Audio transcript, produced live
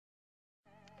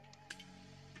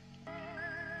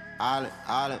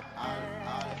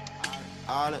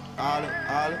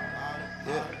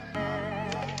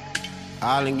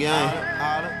Island gang,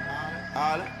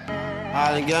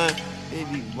 Island gang,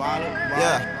 baby,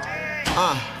 yeah.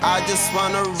 I just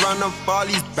wanna run up all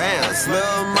these bands.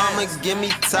 Lil' mama give me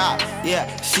top, yeah.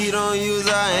 She don't use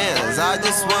her hands. I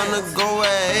just wanna go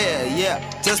ahead,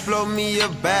 yeah. Just blow me a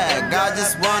bag. I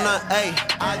just wanna,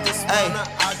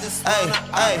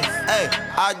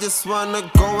 I just wanna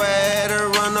go ahead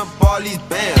and run up all these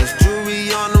bands.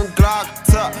 Jewelry on them Glock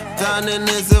top, down in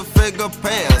his figure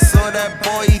pants. So that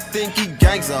boy he think he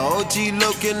gangsta. OG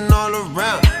looking all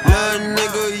around. Little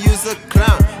nigga use a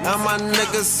clown, and my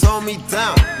niggas saw me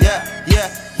down. Yeah.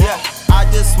 I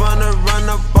just wanna run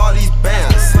up all these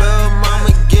bands. Lil'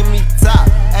 mama give me top,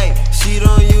 she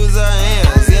don't use her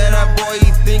hands. Yeah, that boy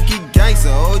he think he gangsta.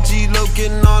 OG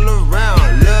looking all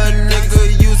around. Little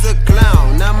nigga use a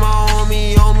clown, now my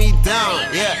homie hold me down.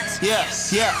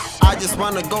 Yeah. I just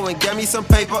wanna go and get me some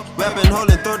paper. Weapon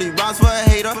holding 30 rounds for a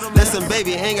hater. Listen,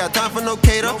 baby, ain't got time for no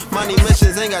cater. Money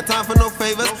missions, ain't got time for no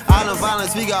favors. Island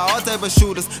violence, we got all type of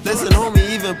shooters. Listen, homie,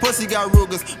 even pussy got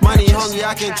Rugers. Money hungry,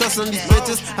 I can't trust on these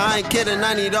bitches. I ain't kidding,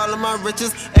 I need all of my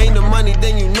riches. Ain't the money,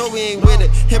 then you know we ain't with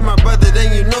it. Hit my brother,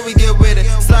 then you know we get with it.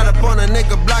 Slide up on a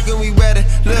nigga block and we wet it.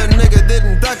 Little nigga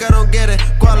didn't duck, I don't get it.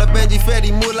 Kuala Benji,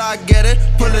 Fetty, Moolah, I get it.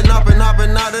 Pulling up and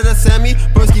hopping out of the semi.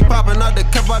 Broski popping out the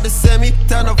cup out the semi.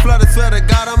 Turn up flooded, swear to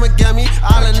God I'ma get me.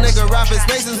 Island nigga rapping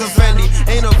stations of Fendi.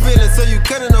 Ain't no feeling so you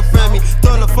couldn't offend me.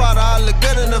 Told the father I look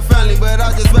good in the family, but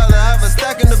I just rather have a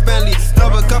stack in the Bentley.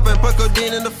 Double cup and put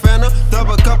codeine in the Phantom.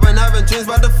 Double cup and having dreams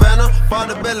by the Phantom. Bought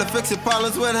the bill and fix your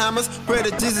problems with hammers. Pray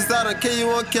to Jesus I don't kill you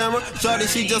on camera. Shorty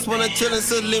she just wanna chill and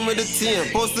salim with the team.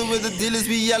 Posted with the dealers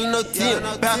we yelling no team.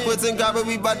 Backwards and grab it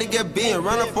we bout to get beaten.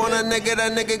 Run up on that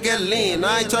nigga get lean.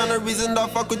 I ain't tryna reason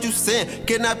don't fuck what you saying.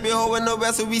 Kidnap your hoe and the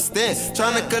rest we stand.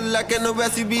 Tryna collect and the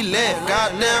rest we be lit.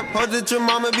 Goddamn, hold it your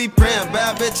mama be praying.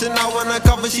 Bad bitch and I wanna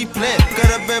cover she playing.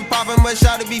 Could've been popping but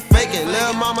shawty be faking.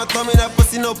 Lil' mama told me that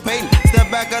pussy no pain. Step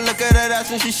back I look at that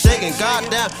ass and she shaking.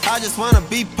 Goddamn, I just wanna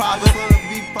be poppin'.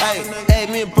 Hey,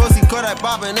 me and Broski caught that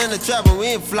boppin' in the trap and we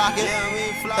ain't flocking.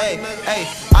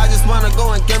 I just wanna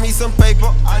go and get me some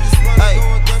paper. I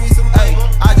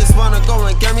just wanna go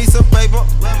and get me some paper.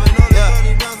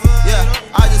 Yeah,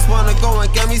 I just wanna go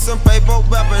and get me some paper.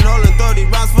 Weapon holding 30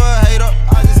 rounds for a hater.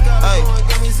 I just gotta go and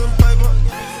get me some paper.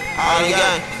 All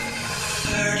again.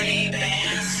 30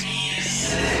 bands.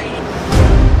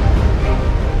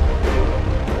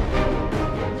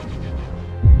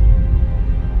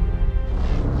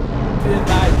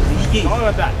 Leeky. All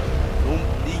of that.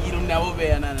 Leeky don't never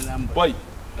wear none of them. Boy,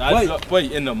 that's boy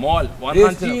in the mall.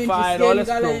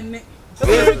 $105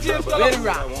 Very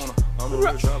rock. Let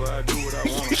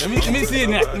me see it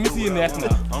next. Let me see it next now.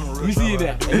 Let me see it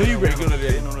next. I know you regular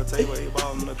there.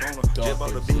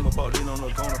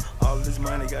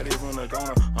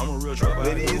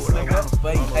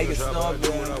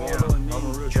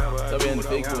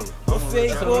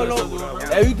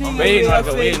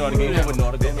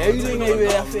 Everything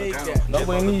everywhere fake. Not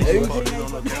when he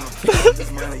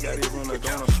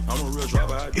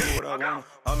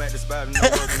I'm at the spot and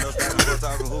I'm working up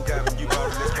talking who got you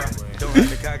bought this spot. Don't have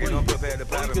the cock and don't prepare the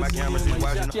pot. My camera's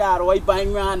watching. Yeah, white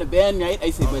bang around the band night.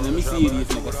 I say, but let me see this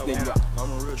nigga stick up.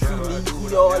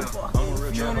 See all fucking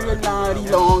funeral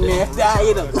long after I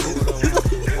hit him.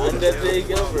 and that big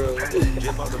bro.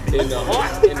 In the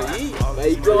hot, in the heat. But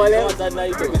he go out that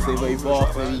night, but say, but he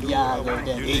bought for the yard go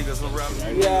then.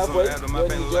 Yeah, boy.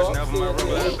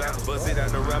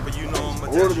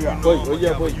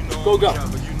 Boy. Go.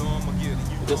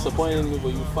 Disappointing me,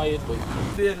 but you fight, but you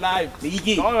feel live.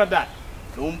 Leeky. All of that.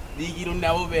 Leeky don't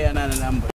never wear none of them.